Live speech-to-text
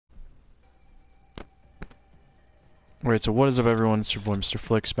Alright, so what is up everyone, it's your boy Mr.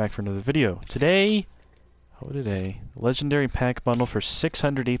 Flix back for another video. Today, legendary pack bundle for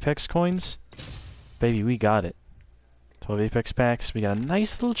 600 Apex coins. Baby, we got it. 12 Apex packs, we got a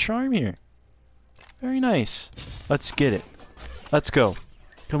nice little charm here. Very nice. Let's get it. Let's go.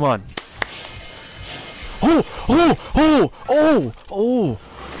 Come on. Oh! Oh! Oh! Oh! Oh!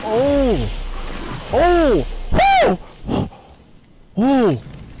 Oh! Oh! Oh! Oh!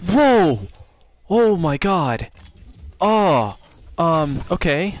 Whoa! Oh my god! Oh,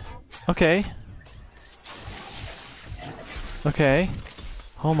 okay. Okay. Okay.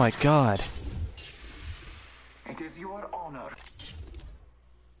 Oh my god. It is your honor.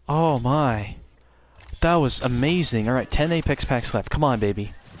 Oh my. That was amazing. Alright, 10 Apex packs left. Come on,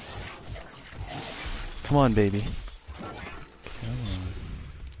 baby. Come on, baby. Come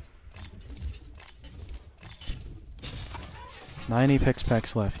on. 9 Apex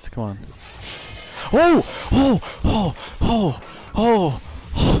packs left. Come on. Oh! Oh! Oh! Oh! Oh!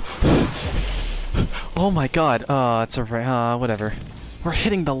 Oh my god. It's alright. Whatever. We're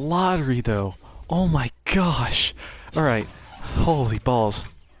hitting the lottery, though. Oh my gosh. Alright. Holy balls.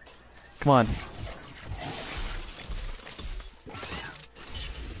 Come on.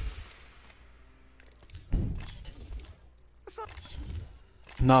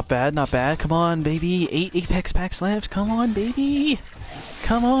 Not bad, not bad. Come on, baby. 8 Apex packs left. Come on, baby.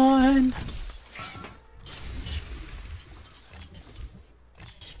 Come on.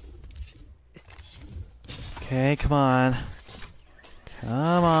 Okay, come on.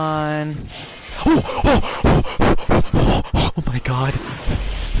 Come on. Oh, oh, oh, oh, oh my god.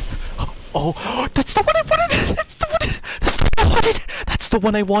 Oh, that's the one I wanted. That's the one. That's the one I wanted. That's the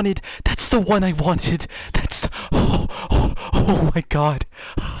one I wanted. That's the one I wanted. That's the, oh, oh, oh my god.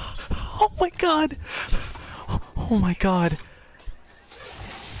 Oh my god. Oh my god.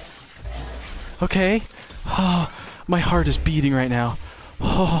 Okay. Oh, my heart is beating right now.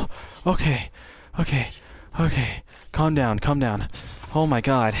 Oh, okay. Okay. Okay, calm down, calm down. Oh my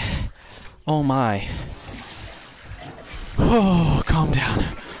god. Oh my. Oh, calm down.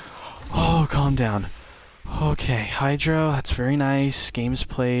 Oh, calm down. Okay, Hydro, that's very nice. Games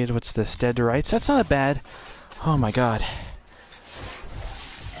played. What's this? Dead to Rights? That's not bad. Oh my god.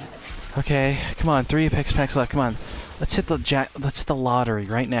 Okay, come on, 3 Apex packs left. Come on. Let's hit the lottery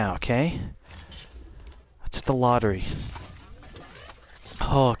right now, okay? Let's hit the lottery.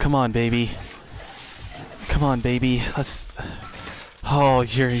 Oh, come on, baby. Come on, baby. Let's. Oh,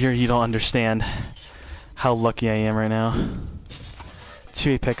 you don't understand how lucky I am right now.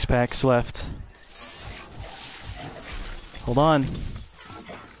 2 Apex packs left. Hold on.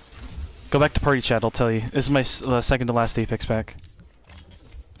 Go back to party chat. I'll tell you. This is my second to last Apex pack.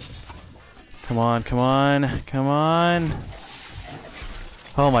 Come on, come on, come on.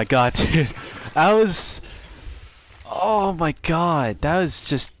 Oh my god, dude. That was. Oh my god. That was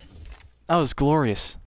just. That was glorious.